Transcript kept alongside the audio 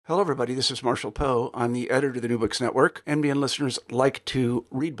Hello, everybody. This is Marshall Poe. I'm the editor of the New Books Network. NBN listeners like to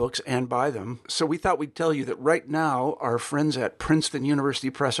read books and buy them. So we thought we'd tell you that right now, our friends at Princeton University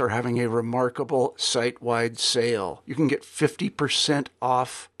Press are having a remarkable site-wide sale. You can get 50%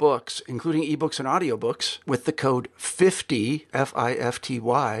 off books, including ebooks and audiobooks, with the code 50,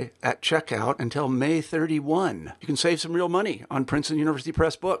 F-I-F-T-Y, at checkout until May 31. You can save some real money on Princeton University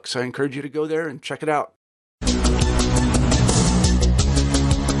Press books. I encourage you to go there and check it out.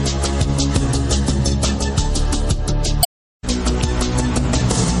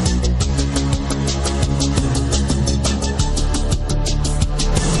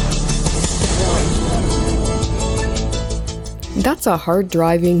 That's a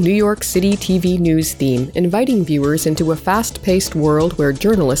hard-driving New York City TV news theme, inviting viewers into a fast-paced world where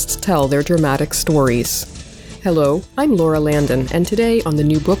journalists tell their dramatic stories. Hello, I'm Laura Landon, and today on the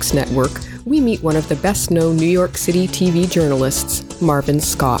New Books Network, we meet one of the best-known New York City TV journalists, Marvin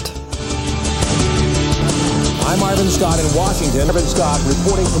Scott. I'm Marvin Scott in Washington. Marvin Scott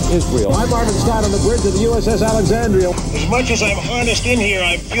reporting from Israel. I'm Marvin Scott on the bridge of the USS Alexandria. As much as I'm harnessed in here,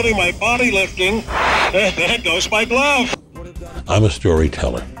 I'm feeling my body lifting. There goes my glove. I'm a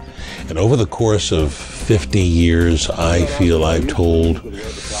storyteller, and over the course of 50 years, I feel I've told,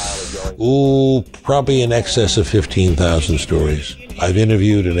 probably in excess of 15,000 stories. I've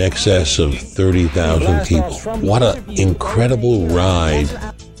interviewed in excess of 30,000 people. What an incredible ride.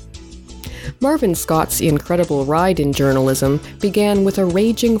 Marvin Scott's incredible ride in journalism began with a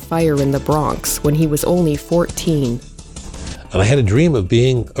raging fire in the Bronx when he was only 14. And I had a dream of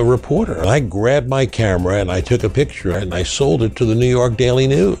being a reporter. I grabbed my camera and I took a picture and I sold it to the New York Daily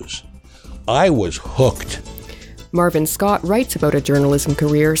News. I was hooked. Marvin Scott writes about a journalism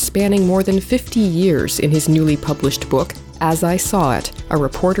career spanning more than 50 years in his newly published book, As I Saw It, A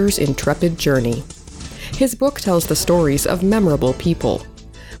Reporter's Intrepid Journey. His book tells the stories of memorable people.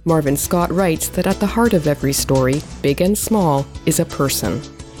 Marvin Scott writes that at the heart of every story, big and small, is a person.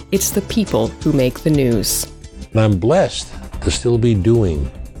 It's the people who make the news. And I'm blessed to still be doing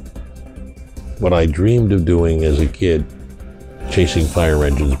what I dreamed of doing as a kid, chasing fire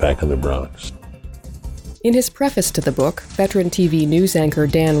engines back in the Bronx. In his preface to the book, veteran TV news anchor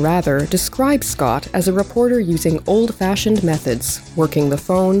Dan Rather describes Scott as a reporter using old-fashioned methods, working the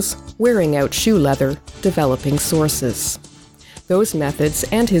phones, wearing out shoe leather, developing sources. Those methods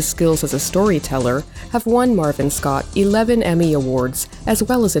and his skills as a storyteller have won Marvin Scott 11 Emmy Awards, as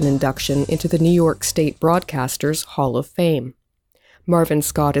well as an induction into the New York State Broadcasters Hall of Fame. Marvin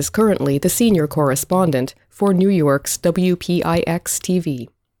Scott is currently the senior correspondent for New York's WPIX-TV.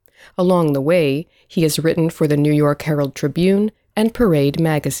 Along the way, he has written for the New York Herald Tribune and Parade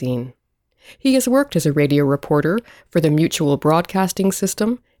magazine. He has worked as a radio reporter for the Mutual Broadcasting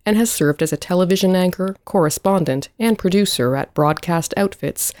System and has served as a television anchor, correspondent, and producer at broadcast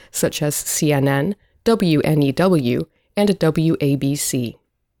outfits such as CNN, WNEW, and WABC.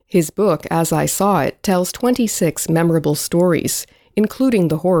 His book, As I Saw It, tells 26 memorable stories, including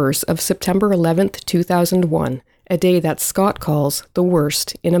the horrors of September 11, 2001, a day that Scott calls the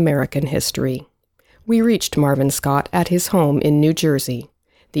worst in American history. We reached Marvin Scott at his home in New Jersey.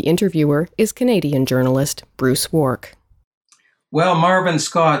 The interviewer is Canadian journalist Bruce Wark. Well, Marvin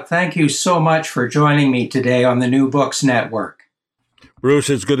Scott, thank you so much for joining me today on the New Books Network. Bruce,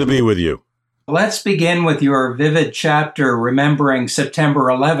 it's good to be with you. Let's begin with your vivid chapter remembering September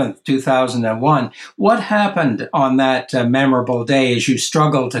 11th, 2001. What happened on that memorable day as you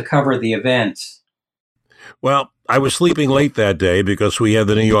struggled to cover the events? Well, I was sleeping late that day because we had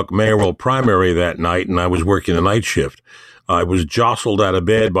the New York mayoral primary that night and I was working a night shift. I was jostled out of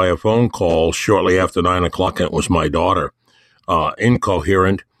bed by a phone call shortly after 9 o'clock, and it was my daughter.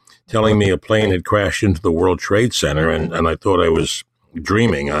 Incoherent, telling me a plane had crashed into the World Trade Center, and I thought I was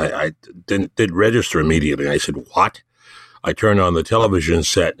dreaming. I didn't register immediately. I said, "What?" I turned on the television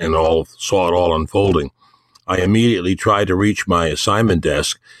set and saw it all unfolding. I immediately tried to reach my assignment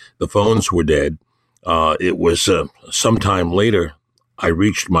desk. The phones were dead. It was sometime later I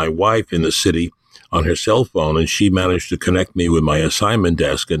reached my wife in the city on her cell phone, and she managed to connect me with my assignment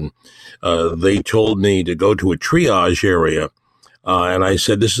desk, and they told me to go to a triage area. And I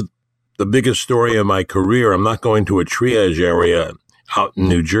said, this is the biggest story of my career. I'm not going to a triage area out in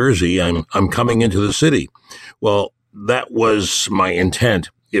New Jersey. I'm coming into the city. Well, that was my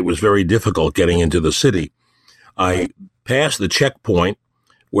intent. It was very difficult getting into the city. I passed the checkpoint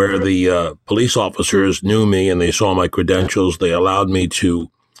where the police officers knew me and they saw my credentials. They allowed me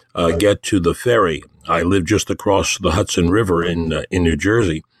to get to the ferry. I live just across the Hudson River in New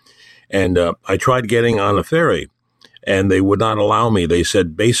Jersey. And I tried getting on a ferry, and they would not allow me. They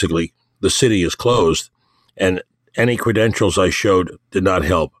said, basically, the city is closed, and any credentials I showed did not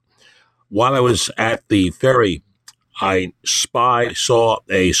help. while I was at the ferry, I saw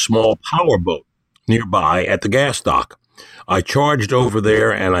a small powerboat nearby at the gas dock. I charged over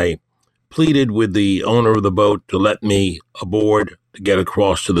there and I pleaded with the owner of the boat to let me aboard to get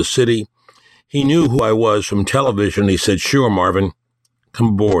across to the city. He knew who I was from television. He said, "Sure, Marvin, come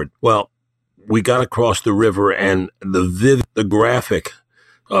aboard." Well, we got across the river, and the graphic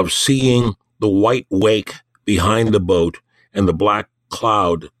of seeing the white wake behind the boat and the black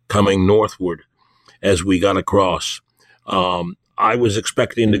cloud coming northward as we got across. I was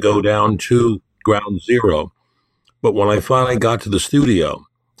expecting to go down to ground zero, but when I finally got to the studio,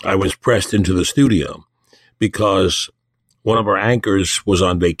 I was pressed into the studio because one of our anchors was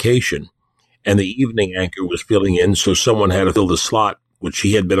on vacation and the evening anchor was filling in, so someone had to fill the slot, which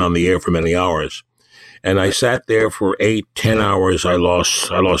he had been on the air for many hours. And I sat there for 8-10 hours. I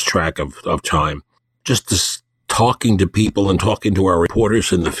lost track of time, just talking to people and talking to our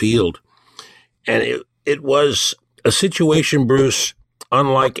reporters in the field. And it was a situation, Bruce,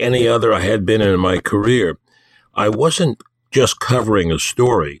 unlike any other I had been in my career. I wasn't just covering a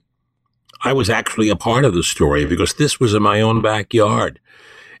story. I was actually a part of the story because this was in my own backyard.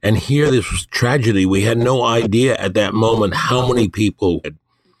 And here, this was tragedy. We had no idea at that moment how many people.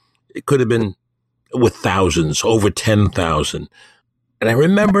 It could have been with thousands, over 10,000. And I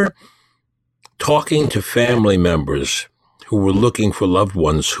remember talking to family members who were looking for loved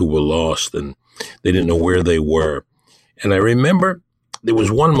ones who were lost and they didn't know where they were. And I remember there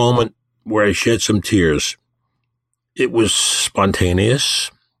was one moment where I shed some tears. It was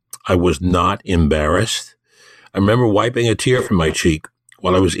spontaneous. I was not embarrassed. I remember wiping a tear from my cheek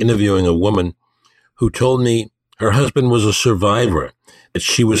while I was interviewing a woman who told me her husband was a survivor, that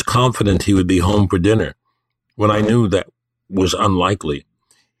she was confident he would be home for dinner, when I knew that was unlikely.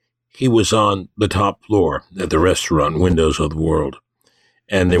 He was on the top floor at the restaurant Windows of the World,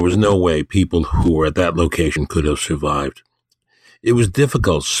 and there was no way people who were at that location could have survived. It was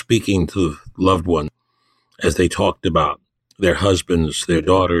difficult speaking to loved ones as they talked about their husbands, their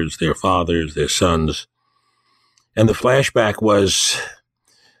daughters, their fathers, their sons. And the flashback was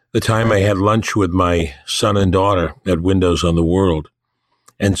the time I had lunch with my son and daughter at Windows on the World,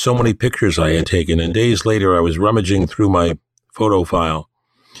 and so many pictures I had taken. And days later, I was rummaging through my photo file,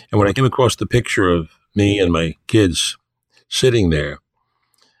 and when I came across the picture of me and my kids sitting there,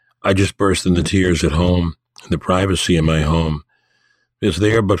 I just burst into tears at home, in the privacy of my home. It was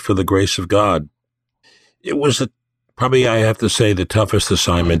there but for the grace of God. It was probably, I have to say, the toughest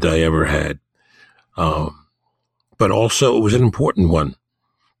assignment I ever had. But also it was an important one,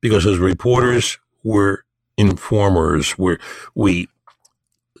 because as reporters, we're informers, we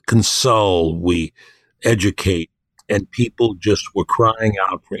console, we educate, and people just were crying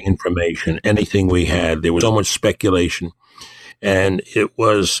out for information, anything we had. There was so much speculation. And it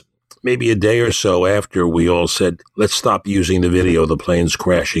was maybe a day or so after we all said, let's stop using the video of the planes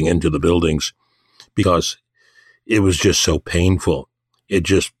crashing into the buildings, because it was just so painful. It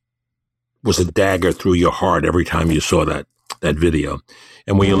just was a dagger through your heart every time you saw that video.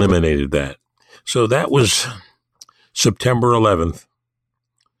 And we eliminated that. So that was September 11th,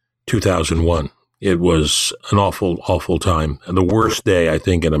 2001. It was an awful, awful time, and the worst day, I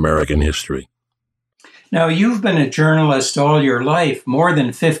think, in American history. Now, you've been a journalist all your life, more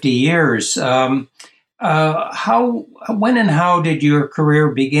than 50 years. When and how did your career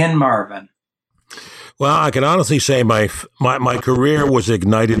begin, Marvin? Well, I can honestly say my career was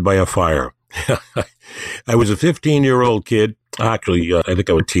ignited by a fire. I was a 15-year-old kid. Actually, I think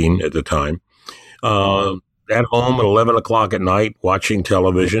I was a teen at the time. At home at 11 o'clock at night, watching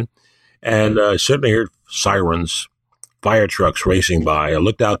television. And I certainly heard sirens, fire trucks racing by. I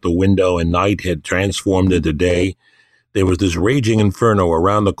looked out the window, and night had transformed into day. There was this raging inferno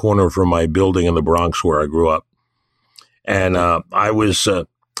around the corner from my building in the Bronx where I grew up. And I was a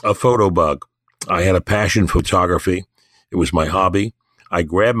photo bug. I had a passion for photography. It was my hobby. I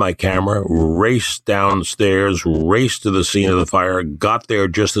grabbed my camera, raced downstairs, raced to the scene of the fire, got there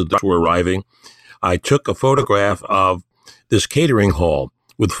just as they were arriving. I took a photograph of this catering hall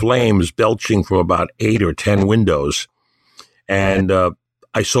with flames belching from about 8 or 10 windows. And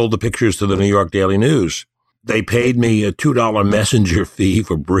I sold the pictures to the New York Daily News. They paid me a $2 messenger fee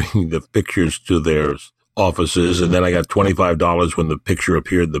for bringing the pictures to their offices, and then I got $25 when the picture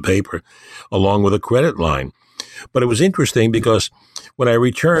appeared in the paper, along with a credit line. But it was interesting because when I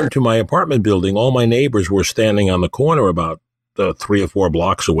returned to my apartment building, all my neighbors were standing on the corner about 3 or 4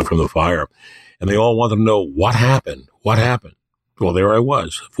 blocks away from the fire, and they all wanted to know what happened. What happened? Well, there I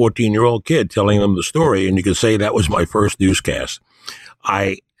was, a 14-year-old kid telling them the story, and you could say that was my first newscast.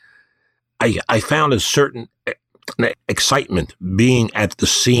 I found a certain an excitement being at the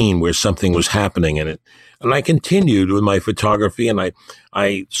scene where something was happening in it. And I continued with my photography, and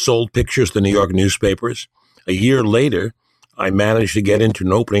I sold pictures to New York newspapers. A year later, I managed to get into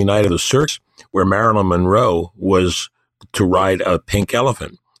an opening night of the circus where Marilyn Monroe was to ride a pink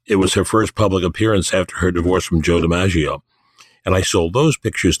elephant. It was her first public appearance after her divorce from Joe DiMaggio. And I sold those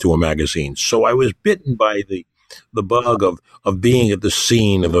pictures to a magazine. So I was bitten by the bug of being at the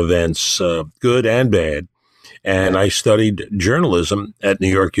scene of events, good and bad. And I studied journalism at New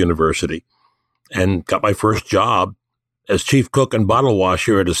York University and got my first job as chief cook and bottle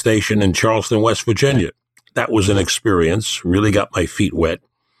washer at a station in Charleston, West Virginia. That was an experience, really got my feet wet.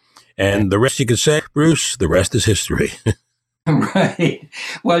 And the rest you could say, Bruce, the rest is history. Right.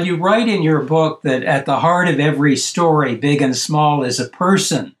 Well, you write in your book that at the heart of every story, big and small, is a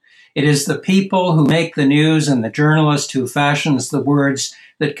person. It is the people who make the news and the journalist who fashions the words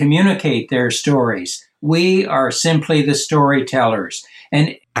that communicate their stories. We are simply the storytellers.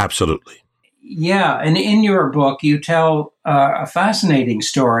 And absolutely. Yeah, and in your book, you tell a fascinating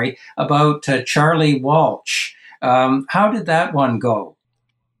story about Charlie Walsh. How did that one go?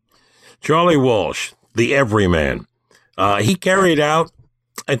 Charlie Walsh, the everyman. He carried out,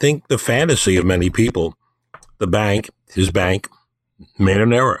 I think, the fantasy of many people. The bank, his bank, made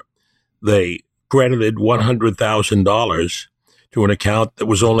an error. They credited $100,000 to an account that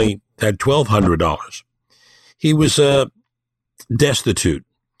had $1,200. He was destitute.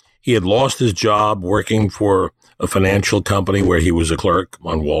 He had lost his job working for a financial company where he was a clerk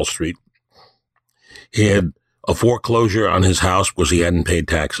on Wall Street. He had a foreclosure on his house because he hadn't paid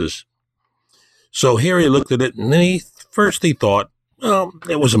taxes. So here he looked at it, and then he thought, well,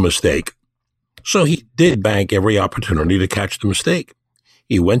 it was a mistake. So he did bank every opportunity to catch the mistake.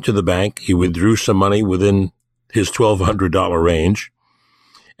 He went to the bank, he withdrew some money within his $1,200 range,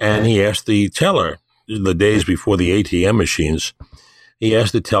 and he asked the teller, the days before the ATM machines, he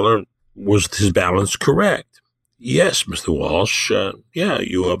asked the teller, was his balance correct? Yes, Mr. Walsh. Yeah,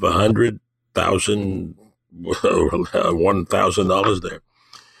 you have $1,000 there.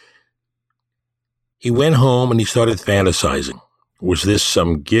 He went home and he started fantasizing. Was this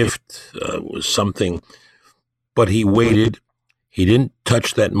some gift? Was something? But he waited. He didn't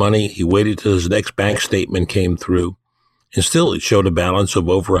touch that money. He waited till his next bank statement came through. And still, it showed a balance of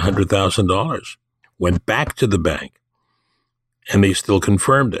over $100,000. Went back to the bank, and they still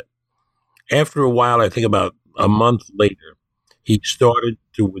confirmed it. After a while, I think about a month later, he started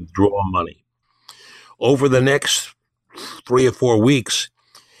to withdraw money. Over the next 3 or 4 weeks,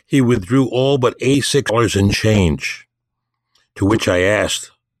 he withdrew all but $86 in change, to which I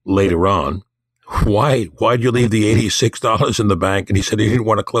asked later on, why'd you leave the $86 in the bank? And he said he didn't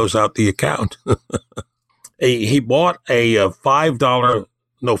want to close out the account. He bought a $5,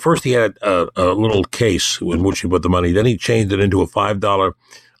 no, first he had a little case in which he put the money. Then he changed it into a $5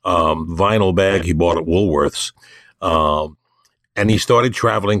 vinyl bag he bought at Woolworths. And he started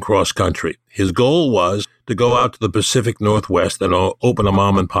traveling cross country. His goal was to go out to the Pacific Northwest and open a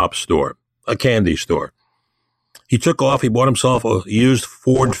mom and pop store, a candy store. He took off. He bought himself a used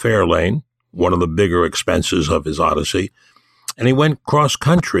Ford Fairlane, one of the bigger expenses of his odyssey. And he went cross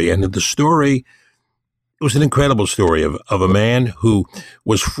country. And the story, it was an incredible story of a man who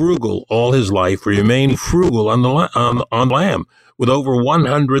was frugal all his life, remained frugal on lamb, with over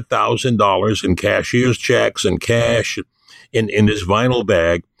 $100,000 in cashier's checks and cash in his vinyl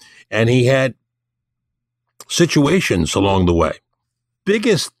bag. And he had situations along the way.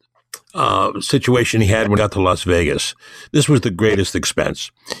 Biggest situation he had when he got to Las Vegas. This was the greatest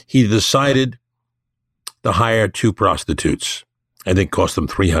expense. He decided to hire 2 prostitutes. I think cost him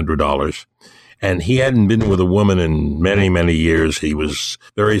 $300. And he hadn't been with a woman in many, many years. He was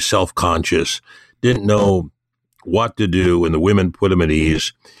very self-conscious, didn't know what to do, and the women put him at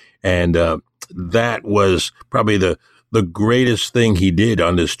ease. And that was probably the greatest thing he did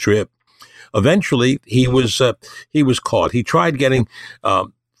on this trip. Eventually, he was caught. He tried getting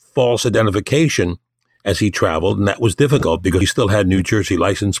false identification as he traveled, and that was difficult because he still had New Jersey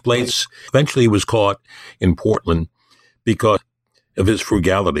license plates. Eventually, he was caught in Portland because of his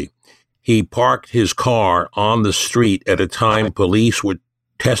frugality. He parked his car on the street at a time police were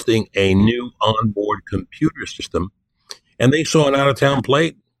testing a new onboard computer system, and they saw an out-of-town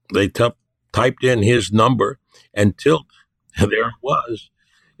plate. They typed in his number, and tilt, and there it was.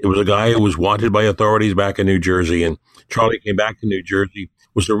 It was a guy who was wanted by authorities back in New Jersey, and Charlie came back to New Jersey,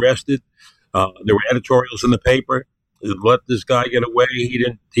 was arrested. There were editorials in the paper. Let this guy get away. He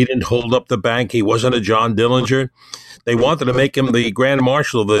didn't hold up the bank. He wasn't a John Dillinger. They wanted to make him the Grand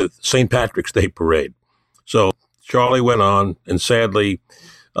Marshal of the St. Patrick's Day Parade. So Charlie went on, and sadly,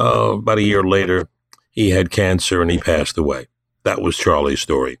 about a year later, he had cancer and he passed away. That was Charlie's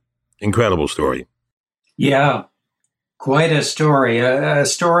story. Incredible story. Yeah, quite a story. A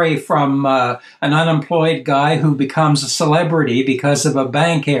story from an unemployed guy who becomes a celebrity because of a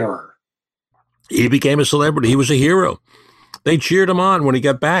bank error. He became a celebrity. He was a hero. They cheered him on when he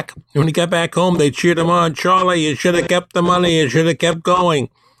got back. When he got back home, they cheered him on. Charlie, you should have kept the money. You should have kept going.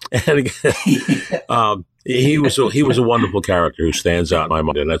 And he was a wonderful character who stands out in my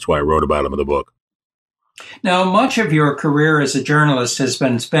mind, and that's why I wrote about him in the book. Now, much of your career as a journalist has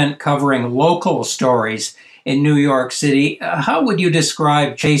been spent covering local stories in New York City. How would you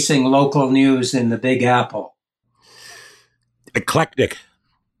describe chasing local news in the Big Apple? Eclectic,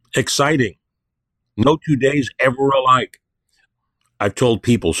 exciting. No 2 days ever alike. I've told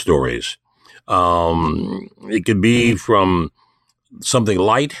people stories. It could be from something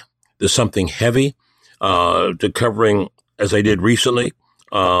light to something heavy, to covering, as I did recently,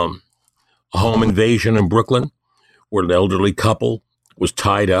 a home invasion in Brooklyn where an elderly couple was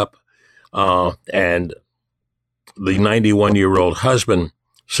tied up, and the 91-year-old husband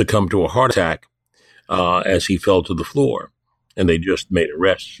succumbed to a heart attack as he fell to the floor, and they just made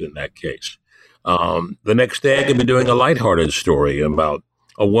arrests in that case. The next day, I could be doing a lighthearted story about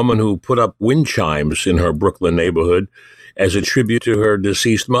a woman who put up wind chimes in her Brooklyn neighborhood as a tribute to her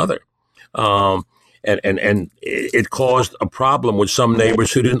deceased mother. And it caused a problem with some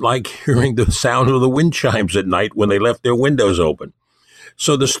neighbors who didn't like hearing the sound of the wind chimes at night when they left their windows open.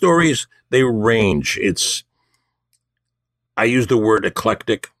 So the stories, they range. I use the word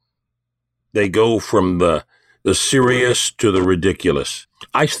eclectic. They go from the serious to the ridiculous.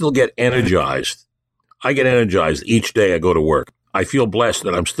 I still get energized. I get energized each day I go to work. I feel blessed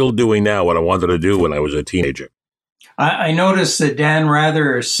that I'm still doing now what I wanted to do when I was a teenager. I noticed that Dan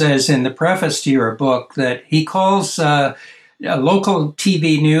Rather says in the preface to your book that he calls local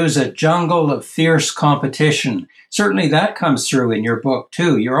TV news a jungle of fierce competition. Certainly that comes through in your book,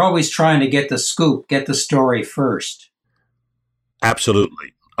 too. You're always trying to get the scoop, get the story first.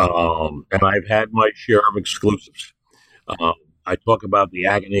 Absolutely. And I've had my share of exclusives. I talk about the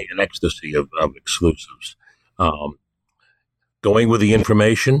agony and ecstasy of exclusives. Going with the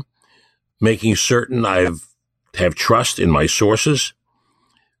information, making certain I have trust in my sources.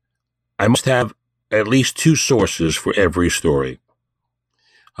 I must have at least 2 sources for every story.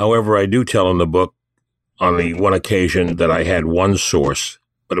 However, I do tell in the book on the one occasion that I had one source,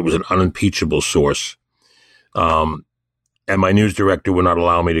 but it was an unimpeachable source. And my news director would not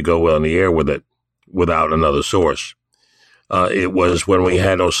allow me to go on the air with it without another source. It was when we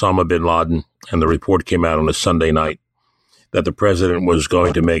had Osama bin Laden, and the report came out on a Sunday night that the president was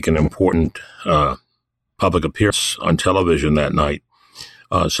going to make an important public appearance on television that night,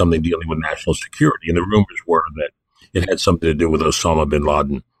 something dealing with national security. And the rumors were that it had something to do with Osama bin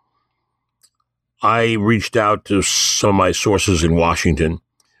Laden. I reached out to some of my sources in Washington,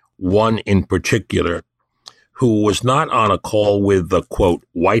 one in particular, who was not on a call with the, quote,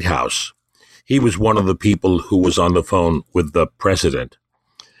 White House. He was one of the people who was on the phone with the president.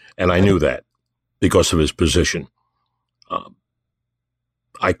 And I knew that because of his position.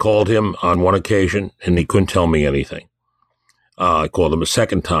 I called him on one occasion, and he couldn't tell me anything. I called him a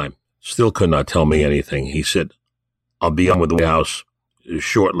second time, still could not tell me anything. He said, I'll be on with the White House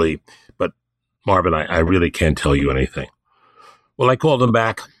shortly, but Marvin, I really can't tell you anything. Well, I called him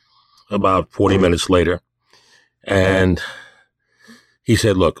back about 40 minutes later, and he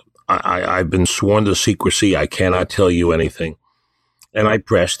said, look, I've been sworn to secrecy. I cannot tell you anything. And I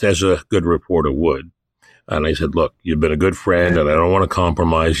pressed, as a good reporter would. And I said, look, you've been a good friend, and I don't want to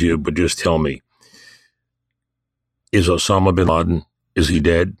compromise you, but just tell me, is Osama bin Laden, is he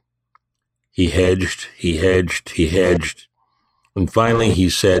dead? He hedged. And finally he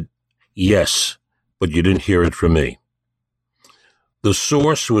said, yes, but you didn't hear it from me. The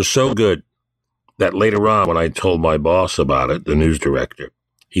source was so good that later on, when I told my boss about it, the news director,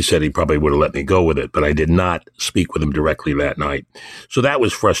 he said he probably would have let me go with it, but I did not speak with him directly that night. So that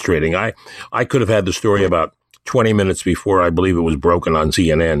was frustrating. I could have had the story about 20 minutes before, I believe it was broken on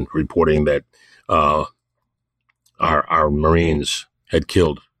CNN, reporting that our Marines had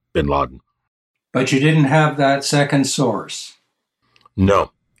killed bin Laden. But you didn't have that second source.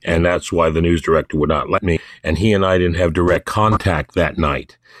 No, and that's why the news director would not let me. And he and I didn't have direct contact that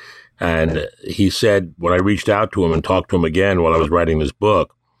night. And he said, when I reached out to him and talked to him again while I was writing this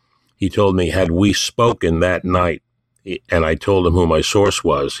book, he told me, had we spoken that night and I told him who my source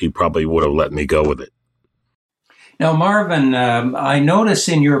was, he probably would have let me go with it. Now, Marvin, I notice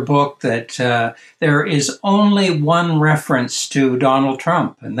in your book that there is only one reference to Donald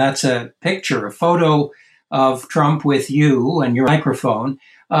Trump, and that's a picture, a photo of Trump with you and your microphone.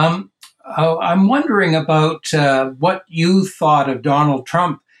 I'm wondering about what you thought of Donald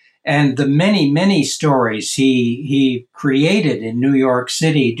Trump and the many, many stories he created in New York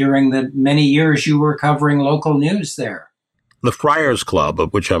City during the many years you were covering local news there. The Friars Club,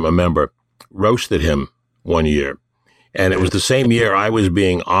 of which I'm a member, roasted him one year. And it was the same year I was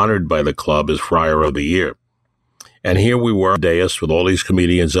being honored by the club as Friar of the Year. And here we were, dais, with all these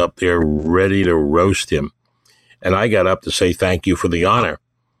comedians up there ready to roast him. And I got up to say thank you for the honor.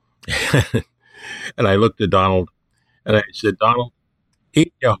 And I looked at Donald and I said, Donald,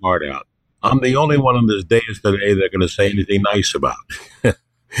 eat your heart out. I'm the only one on this dais today they're going to say anything nice about.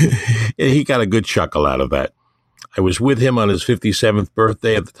 He got a good chuckle out of that. I was with him on his 57th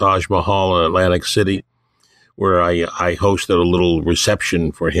birthday at the Taj Mahal in Atlantic City, where I hosted a little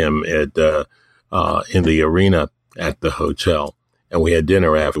reception for him at in the arena at the hotel. And we had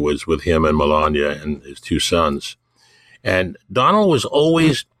dinner afterwards with him and Melania and his two sons. And Donald was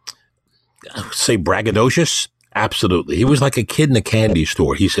always, say, braggadocious. Absolutely. He was like a kid in a candy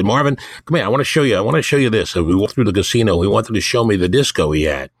store. He said, Marvin, come here. I want to show you this. So we walked through the casino. He wanted to show me the disco he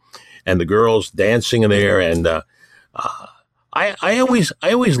had and the girls dancing in there. And I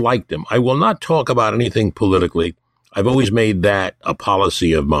always liked him. I will not talk about anything politically. I've always made that a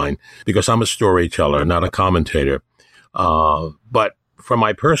policy of mine because I'm a storyteller, not a commentator. But for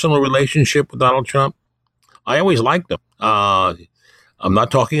my personal relationship with Donald Trump, I always liked him. I'm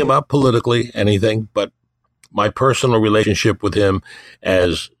not talking about politically anything, but my personal relationship with him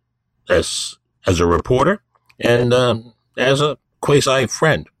as a reporter and as a quasi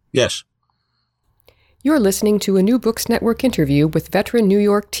friend. Yes. You're listening to a New Books Network interview with veteran New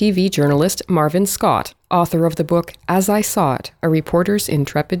York TV journalist Marvin Scott, author of the book As I Saw It, A Reporter's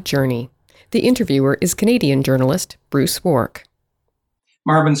Intrepid Journey. The interviewer is Canadian journalist Bruce Wark.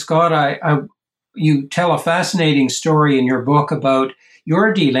 Marvin Scott, you tell a fascinating story in your book about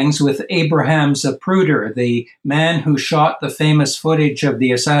your dealings with Abraham Zapruder, the man who shot the famous footage of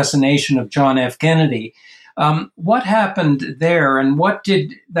the assassination of John F. Kennedy. What happened there, and what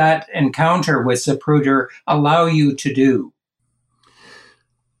did that encounter with Zapruder allow you to do?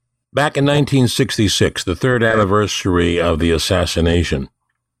 Back in 1966, the third anniversary of the assassination,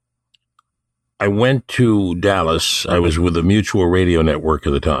 I went to Dallas. I was with the Mutual Radio Network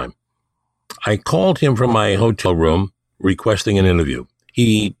at the time. I called him from my hotel room requesting an interview.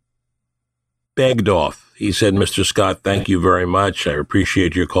 He begged off. He said, Mr. Scott, thank you very much. I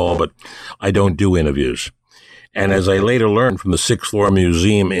appreciate your call, but I don't do interviews. And as I later learned from the Sixth Floor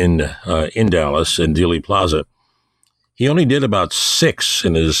Museum in Dallas, in Dealey Plaza, he only did about 6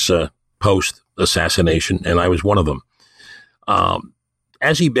 in his post-assassination, and I was one of them.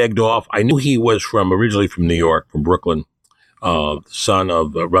 As he begged off, I knew he was originally from New York, from Brooklyn, son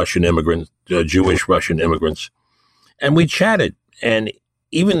of Russian immigrants, Jewish Russian immigrants. And we chatted, and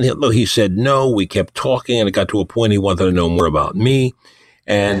even though he said no, we kept talking, and it got to a point he wanted to know more about me.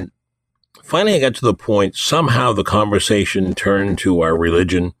 And finally, I got to the point, somehow the conversation turned to our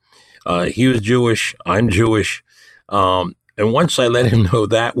religion. He was Jewish, I'm Jewish. And once I let him know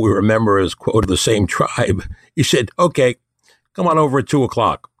that we were a member, as quote, of the same tribe, he said, okay, come on over at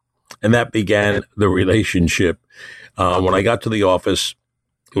 2:00. And that began the relationship. When I got to the office,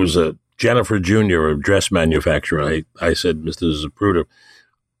 it was a Jennifer Jr., a dress manufacturer. I said, Mr. Zapruder,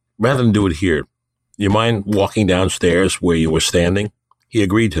 rather than do it here, you mind walking downstairs where you were standing? He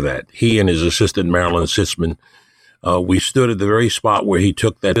agreed to that. He and his assistant, Marilyn Sitzman, we stood at the very spot where he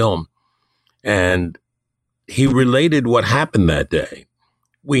took that film. And he related what happened that day.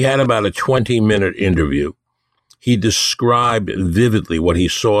 We had about a 20-minute interview. He described vividly what he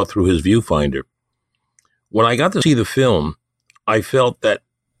saw through his viewfinder. When I got to see the film, I felt that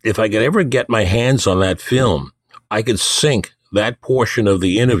if I could ever get my hands on that film, I could sync that portion of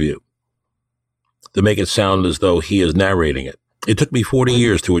the interview to make it sound as though he is narrating it. It took me 40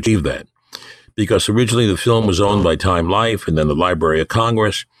 years to achieve that because originally the film was owned by Time Life and then the Library of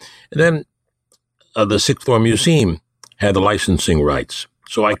Congress. And then the Sixth Floor Museum had the licensing rights.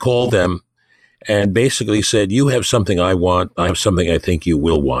 So I called them and basically said, you have something I want. I have something I think you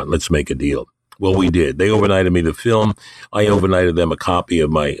will want. Let's make a deal. Well, we did. They overnighted me the film. I overnighted them a copy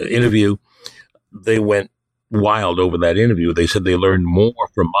of my interview. They went wild over that interview. They said they learned more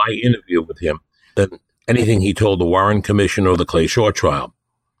from my interview with him than anything he told the Warren Commission or the Clay Shaw trial.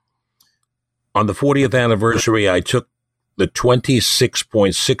 On the 40th anniversary, I took the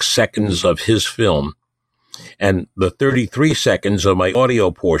 26.6 seconds of his film and the 33 seconds of my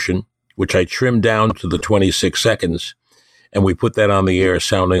audio portion, which I trimmed down to the 26 seconds, and we put that on the air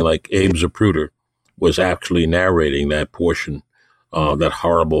sounding like Abe Zapruder was actually narrating that portion, that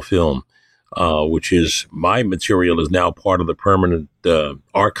horrible film. which is my material is now part of the permanent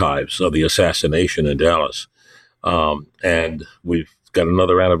archives of the assassination in Dallas. And we've got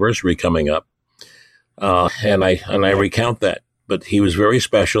another anniversary coming up. And I recount that. But he was very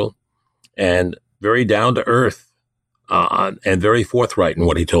special and very down to earth and very forthright in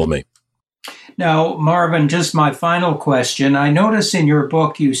what he told me. Now, Marvin, just my final question. I notice in your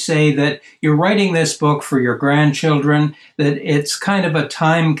book you say that you're writing this book for your grandchildren, that it's kind of a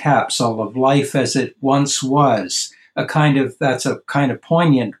time capsule of life as it once was. That's a kind of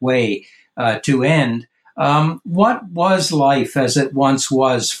poignant way to end. What was life as it once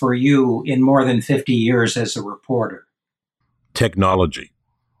was for you in more than 50 years as a reporter? Technology.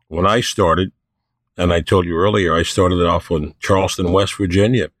 When I started, and I told you earlier, I started off in Charleston, West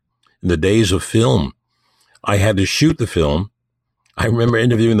Virginia. In the days of film, I had to shoot the film. I remember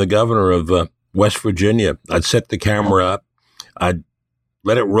interviewing the governor of West Virginia. I'd set the camera up. I'd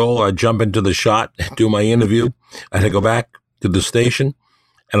let it roll. I'd jump into the shot, do my interview. I had to go back to the station,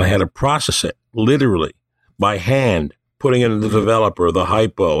 and I had to process it literally by hand, putting it in the developer, the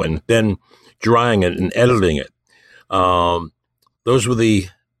hypo, and then drying it and editing it. Those were the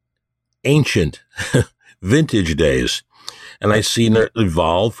ancient vintage days. And I've seen it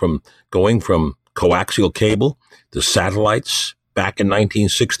evolve from going from coaxial cable to satellites back in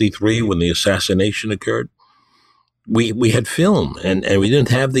 1963 when the assassination occurred. We had film and we didn't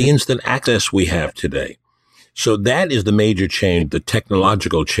have the instant access we have today. So that is the major change, the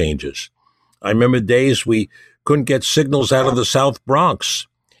technological changes. I remember days we couldn't get signals out of the South Bronx.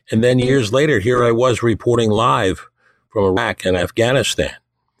 And then years later, here I was reporting live from Iraq and Afghanistan.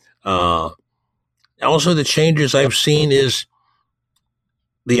 Also, the changes I've seen is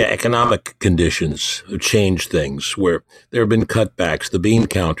the economic conditions have changed things where there have been cutbacks. The bean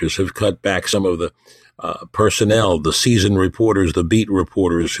counters have cut back some of the personnel, the seasoned reporters, the beat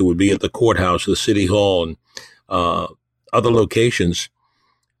reporters who would be at the courthouse, the city hall, and other locations.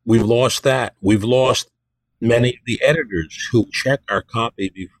 We've lost that. We've lost many of the editors who checked our copy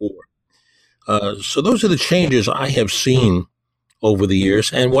before. So those are the changes I have seen over the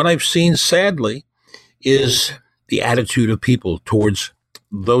years. And what I've seen, sadly, is the attitude of people towards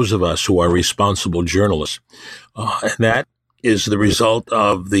those of us who are responsible journalists. And that is the result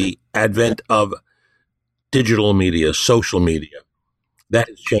of the advent of digital media, social media. That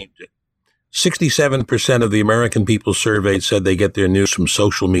has changed it. 67% of the American people surveyed said they get their news from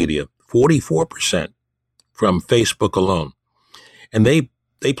social media, 44% from Facebook alone. And they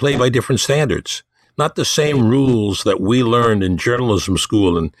play by different standards, not the same rules that we learned in journalism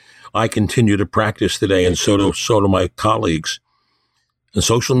school and I continue to practice today, and so do my colleagues. In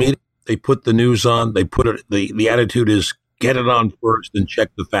social media, they put the news on, they put it, the attitude is get it on first and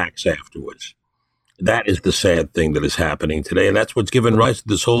check the facts afterwards. That is the sad thing that is happening today. And that's what's given rise to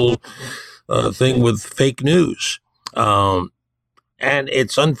this whole thing with fake news. And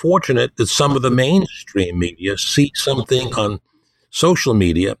it's unfortunate that some of the mainstream media see something on social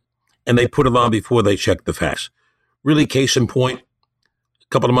media and they put it on before they check the facts. Really, case in point, a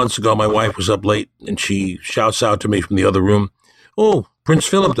couple of months ago, my wife was up late and she shouts out to me from the other room, "Oh, Prince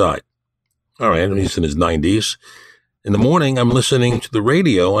Philip died." All right, he's in his 90s. In the morning, I'm listening to the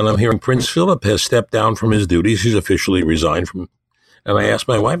radio, and I'm hearing Prince Philip has stepped down from his duties. He's officially resigned from. And I asked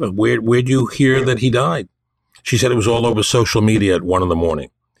my wife, where'd you hear that he died? She said it was all over social media at 1 a.m.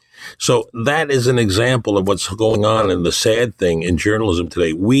 So that is an example of what's going on, and the sad thing in journalism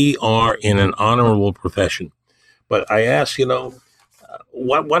today. We are in an honorable profession. But I ask,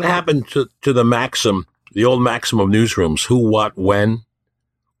 what happened to the maxim, the old maxim of newsrooms, who, what, when,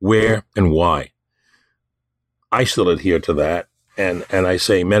 where, and why? I still adhere to that, and I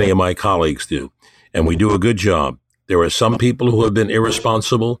say many of my colleagues do, and we do a good job. There are some people who have been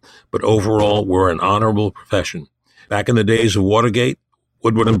irresponsible, but overall, we're an honorable profession. Back in the days of Watergate,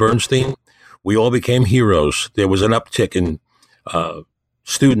 Woodward and Bernstein, we all became heroes. There was an uptick in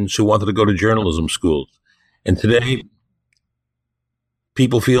students who wanted to go to journalism schools. And today,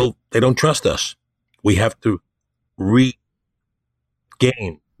 people feel they don't trust us. We have to regain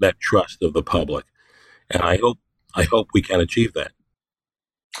that trust of the public. And I hope we can achieve that.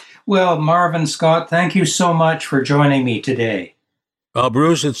 Well, Marvin Scott, thank you so much for joining me today. Well,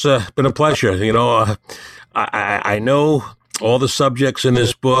 Bruce, it's been a pleasure. I know all the subjects in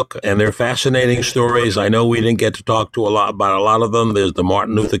this book, and they're fascinating stories. I know we didn't get to talk about a lot of them. There's the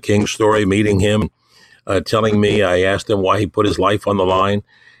Martin Luther King story, meeting him, telling me, I asked him why he put his life on the line,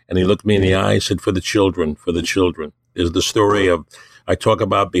 and he looked me in the eye and said, for the children, for the children. There's the story of, I talk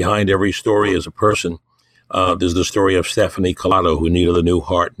about behind every story as a person. There's the story of Stephanie Collado, who needed a new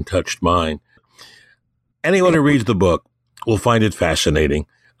heart and touched mine. Anyone who reads the book will find it fascinating.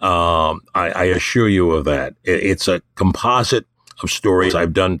 I assure you of that. It's a composite of stories.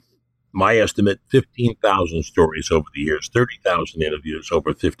 I've done, my estimate, 15,000 stories over the years, 30,000 interviews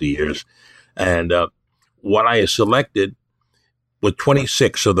over 50 years. And what I selected with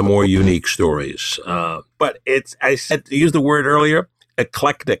 26 of the more unique stories. But it's, I said, to use the word earlier,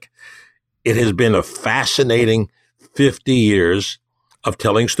 eclectic. It has been a fascinating 50 years of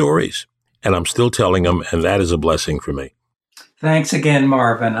telling stories, and I'm still telling them, and that is a blessing for me. Thanks again,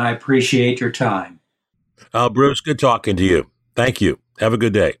 Marvin. I appreciate your time. Bruce, good talking to you. Thank you. Have a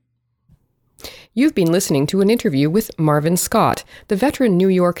good day. You've been listening to an interview with Marvin Scott, the veteran New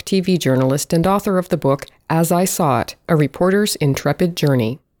York TV journalist and author of the book As I Saw It, A Reporter's Intrepid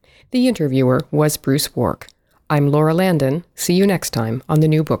Journey. The interviewer was Bruce Wark. I'm Laura Landon. See you next time on the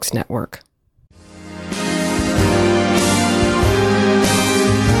New Books Network.